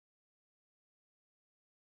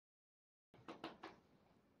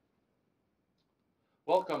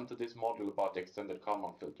Welcome to this module about the extended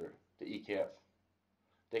Kalman filter, the EKF.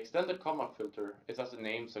 The extended Kalman filter is, as the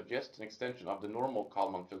name suggests, an extension of the normal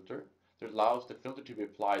Kalman filter that allows the filter to be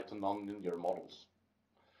applied to nonlinear models.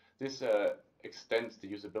 This extends the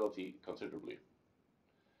usability considerably.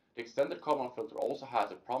 The extended Kalman filter also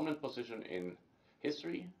has a prominent position in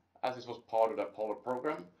history, as this was part of the Apollo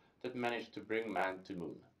program that managed to bring man to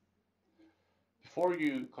moon. Before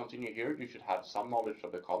you continue here, you should have some knowledge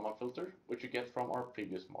of the Kalman filter, which you get from our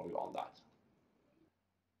previous module on that.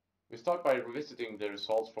 We start by revisiting the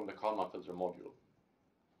results from the Kalman filter module.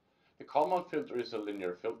 The Kalman filter is a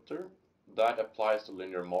linear filter that applies to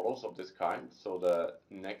linear models of this kind, so the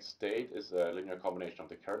next state is a linear combination of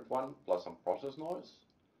the current one plus some process noise,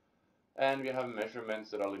 and we have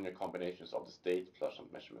measurements that are linear combinations of the state plus some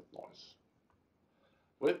measurement noise.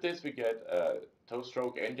 With this we get a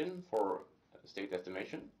two-stroke engine for state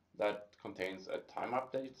estimation that contains a time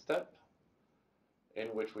update step in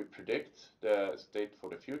which we predict the state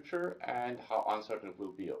for the future and how uncertain it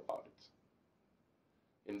will be about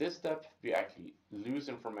it. In this step, we actually lose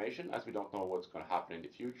information as we don't know what's going to happen in the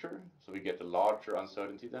future, so we get a larger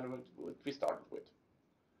uncertainty than what we started with.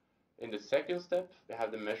 In the second step, we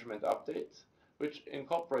have the measurement update, which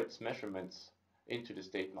incorporates measurements into the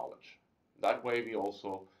state knowledge. That way we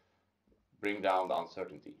also bring down the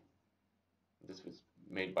uncertainty. This was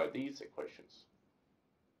made by these equations.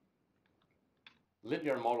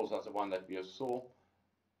 Linear models, as the one that we saw,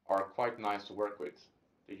 are quite nice to work with.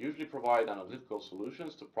 They usually provide analytical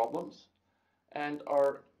solutions to problems and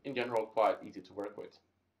are in general quite easy to work with.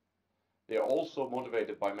 They are also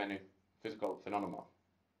motivated by many physical phenomena.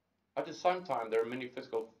 At the same time, there are many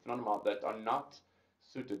physical phenomena that are not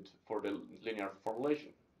suited for the linear formulation.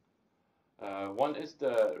 One is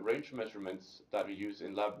the range measurements that we use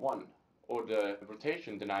in Lab 1, or the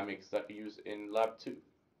rotation dynamics that we use in Lab 2.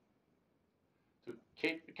 To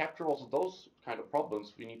capture also those kind of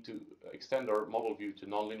problems, we need to extend our model view to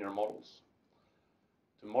nonlinear models,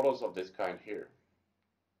 to models of this kind here.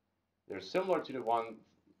 They're similar to the one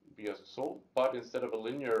we just saw, but instead of a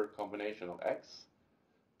linear combination of x,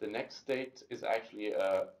 the next state is actually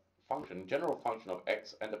a function, general function of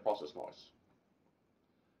x and the process noise.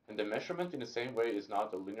 And the measurement in the same way is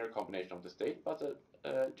not a linear combination of the state, but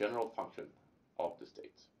a general function of the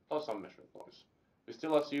state, plus some measurement noise. We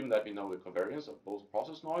still assume that we know the covariance of both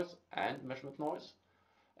process noise and measurement noise,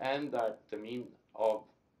 and that the mean of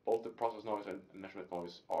both the process noise and measurement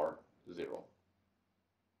noise are 0.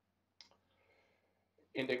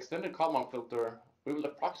 In the extended Kalman filter, we will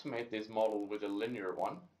approximate this model with a linear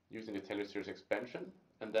one using the Taylor series expansion,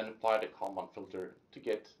 and then apply the Kalman filter to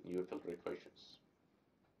get new filter equations.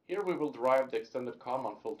 Here we will derive the extended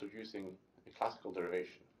Kalman filter using a classical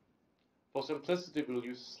derivation. For simplicity, we'll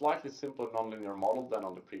use a slightly simpler nonlinear model than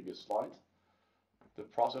on the previous slide. The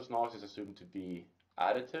process noise is assumed to be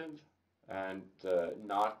additive and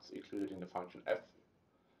not included in the function f.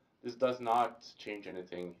 This does not change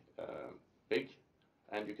anything big,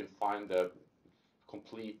 and you can find the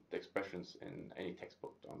complete expressions in any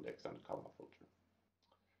textbook on the extended Kalman filter.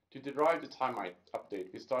 To derive the time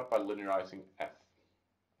update, we start by linearizing f.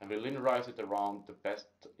 And we linearize it around the best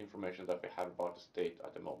information that we have about the state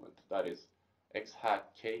at the moment. That is x hat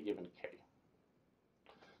k given k.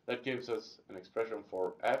 That gives us an expression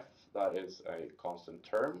for f that is a constant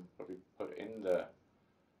term, where we put in the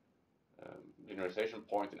linearization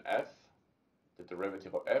point in f, the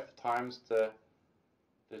derivative of f times the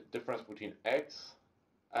difference between x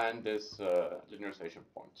and this linearization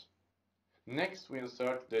point. Next, we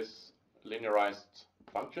insert this linearized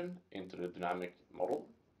function into the dynamic model,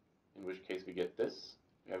 in which case we get this.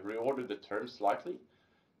 We have reordered the terms slightly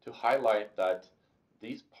to highlight that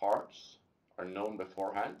these parts are known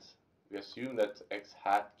beforehand. We assume that x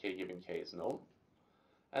hat k given k is known,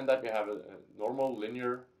 and that we have a normal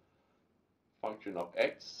linear function of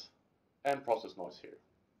x and process noise here.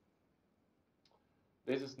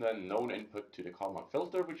 This is then known input to the Kalman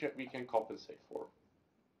filter, which we can compensate for.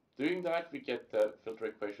 Doing that, we get the filter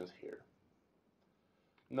equations here.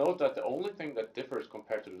 Note that the only thing that differs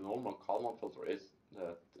compared to the normal Kalman filter is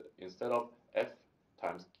that instead of f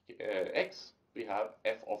times x, we have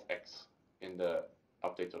f of x in the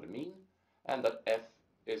update of the mean, and that f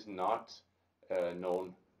is not a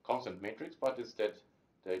known constant matrix, but instead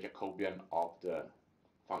the Jacobian of the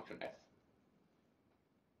function f.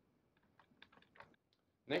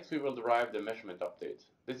 Next, we will derive the measurement update.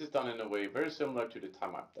 This is done in a way very similar to the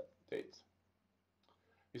time update.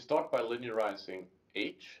 We start by linearizing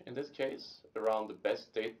h, in this case, around the best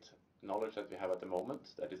state knowledge that we have at the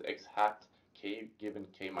moment, that is x hat k given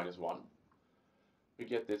k minus 1. We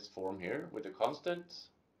get this form here with a constant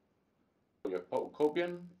your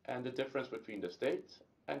Jacobian and the difference between the state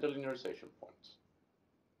and the linearization points.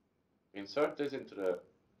 Insert this into the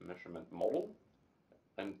measurement model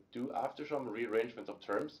and do, after some rearrangement of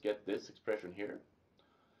terms, get this expression here,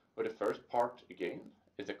 where the first part again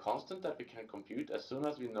is a constant that we can compute as soon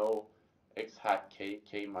as we know x hat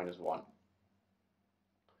k minus 1,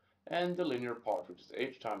 and the linear part, which is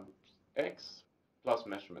h times x plus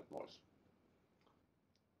measurement noise.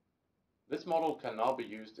 This model can now be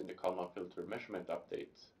used in the Kalman filter measurement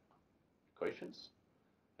update equations,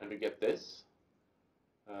 and we get this.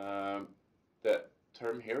 The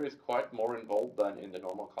term here is quite more involved than in the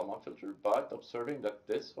normal Kalman filter, but observing that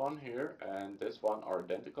this one here and this one are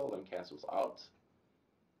identical and cancels out,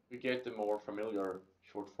 we get the more familiar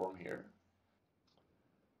short form here.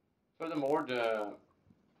 Furthermore, the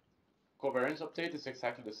covariance update is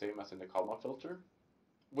exactly the same as in the Kalman filter,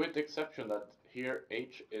 with the exception that here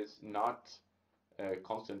h is not a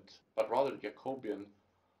constant, but rather the Jacobian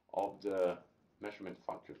of the measurement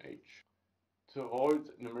function h. To avoid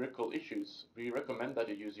numerical issues, we recommend that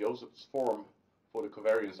you use Joseph's form for the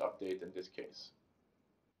covariance update in this case.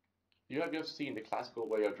 You have just seen the classical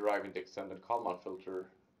way of deriving the extended Kalman filter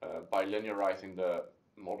by linearizing the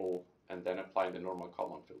model and then applying the normal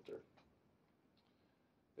Kalman filter.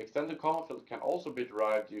 The extended Kalman filter can also be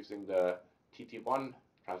derived using the TT1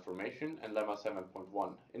 transformation and lemma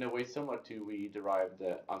 7.1 in a way similar to we derived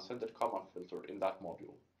the uncentered Kalman filter in that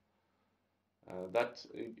module. That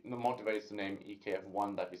motivates the name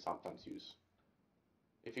EKF1 that we sometimes use.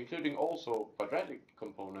 If including also quadratic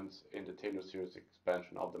components in the Taylor series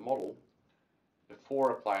expansion of the model,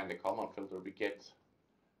 before applying the Kalman filter, we get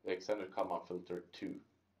the extended Kalman filter 2.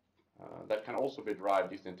 That can also be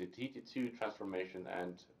derived using the TT2 transformation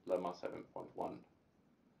and lemma 7.1.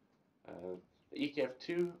 The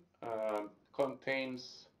EKF2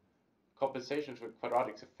 contains compensations with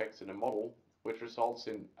quadratic effects in the model, which results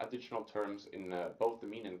in additional terms in both the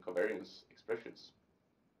mean and covariance expressions.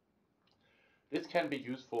 This can be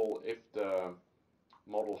useful if the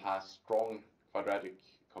model has strong quadratic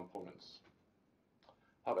components.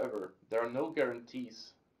 However, there are no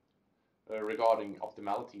guarantees regarding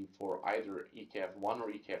optimality for either EKF1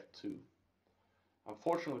 or EKF2.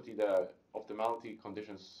 Unfortunately, the optimality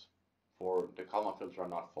conditions for the Kalman filter are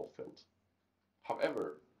not fulfilled.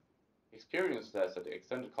 However, experience says that the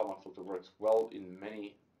extended Kalman filter works well in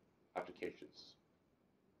many applications.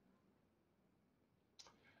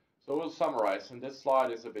 So we'll summarize, and this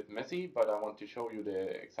slide is a bit messy, but I want to show you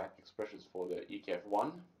the exact expressions for the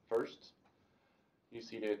EKF1 first. You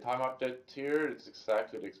see the time update here, it's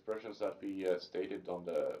exactly the expressions that we stated on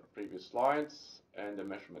the previous slides, and the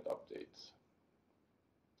measurement updates.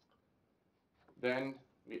 Then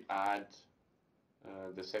we add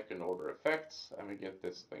the second order effects, and we get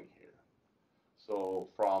this thing here. So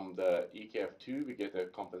from the EKF2, we get a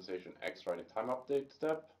compensation extra in the time update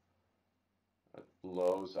step. It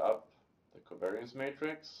blows up the covariance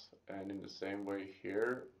matrix, and in the same way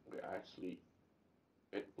here, we actually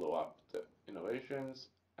blow up the innovations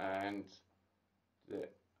and the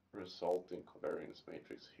resulting covariance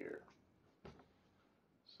matrix here.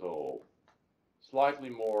 So slightly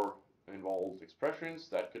more involved expressions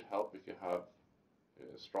that could help if you have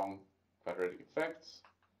strong quadratic effects,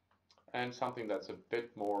 and something that's a bit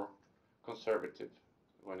more conservative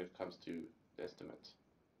when it comes to the estimate.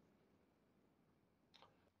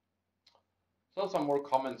 So some more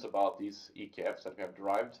comments about these EKFs that we have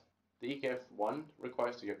derived. The EKF1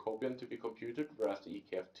 requires the Jacobian to be computed, whereas the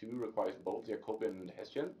EKF2 requires both the Jacobian and the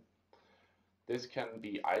Hessian. This can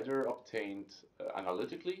be either obtained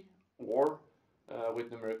analytically or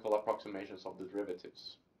with numerical approximations of the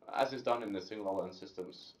derivatives, as is done in the Signal and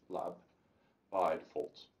Systems lab by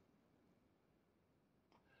default.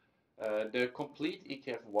 The complete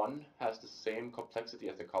EKF1 has the same complexity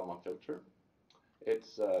as the Kalman filter.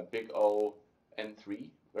 It's big O n3,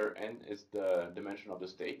 where n is the dimension of the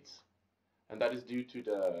states, and that is due to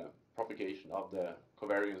the propagation of the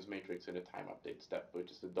covariance matrix in the time update step, which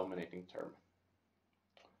is the dominating term.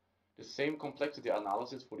 The same complexity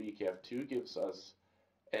analysis for the EKF2 gives us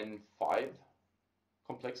n5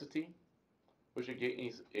 complexity, which again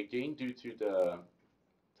is due to the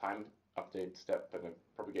time update step and the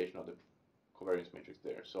propagation of the covariance matrix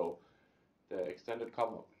there. So the extended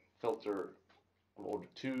Kalman filter of order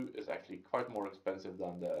 2 is actually quite more expensive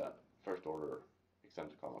than the first order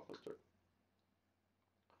extended Kalman filter.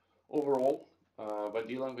 Overall, when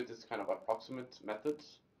dealing with this kind of approximate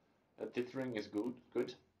methods, tethering is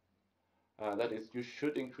good. That is, you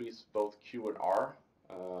should increase both Q and R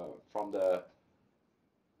from the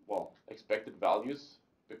expected values,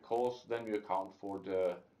 because then we account for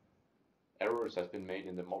the errors has been made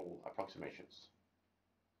in the model approximations.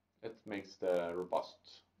 It makes the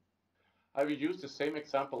robust. I will use the same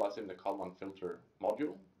example as in the Kalman Filter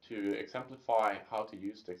module to exemplify how to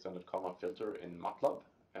use the extended Kalman Filter in MATLAB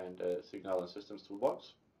and Signal and Systems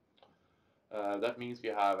Toolbox. That means we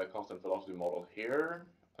have a constant velocity model here.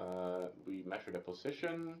 We measure the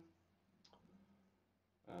position.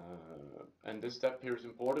 And this step here is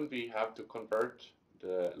important. We have to convert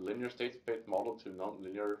the linear state space model to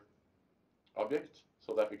nonlinear object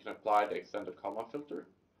so that we can apply the extended Kalman filter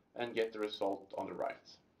and get the result on the right.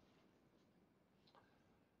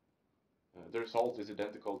 The result is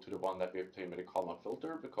identical to the one that we obtained with the Kalman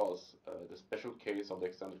filter because the special case of the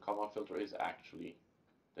extended Kalman filter is actually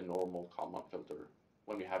the normal Kalman filter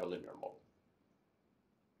when we have a linear model.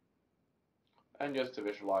 And just to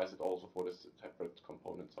visualize it also for the separate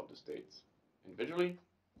components of the states individually,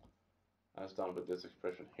 as done with this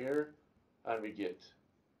expression here, and we get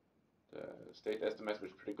the state estimates,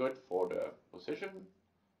 which is pretty good for the position,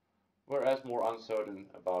 whereas more uncertain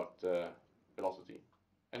about the velocity.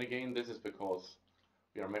 And again, this is because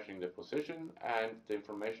we are measuring the position, and the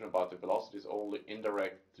information about the velocity is only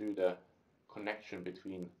indirect through the connection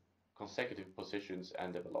between consecutive positions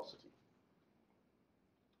and the velocity.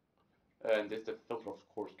 And this the filter of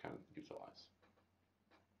course can utilize.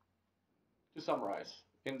 To summarize,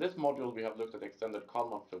 in this module we have looked at extended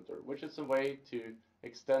Kalman filter, which is a way to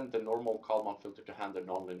extend the normal Kalman filter to handle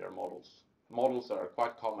nonlinear models that are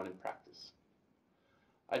quite common in practice.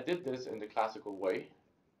 I did this in the classical way,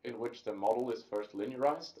 in which the model is first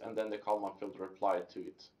linearized and then the Kalman filter applied to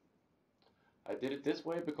it. I did it this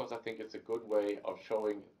way because I think it's a good way of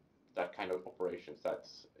showing that kind of operations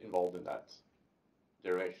that's involved in that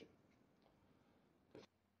derivation.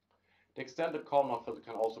 The extended Kalman filter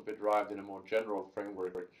can also be derived in a more general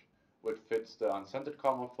framework which fits the uncentered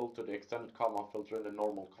Kalman filter, the extended Kalman filter, and the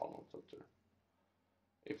normal Kalman filter.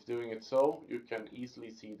 If doing it so, you can easily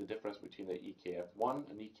see the difference between the EKF1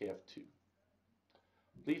 and EKF2.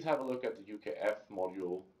 Please have a look at the UKF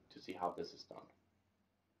module to see how this is done.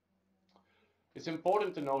 It's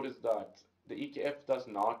important to notice that the EKF does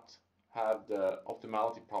not have the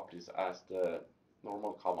optimality properties as the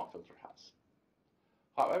normal Kalman filter has.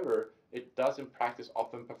 However, it does in practice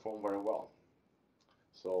often perform very well.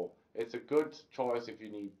 So it's a good choice if you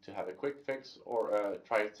need to have a quick fix or a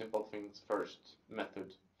try simple things first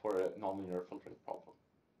method for a nonlinear filtering problem.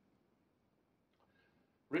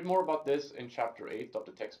 Read more about this in chapter 8 of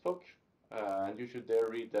the textbook, and you should there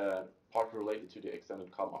read the part related to the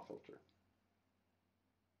extended Kalman filter.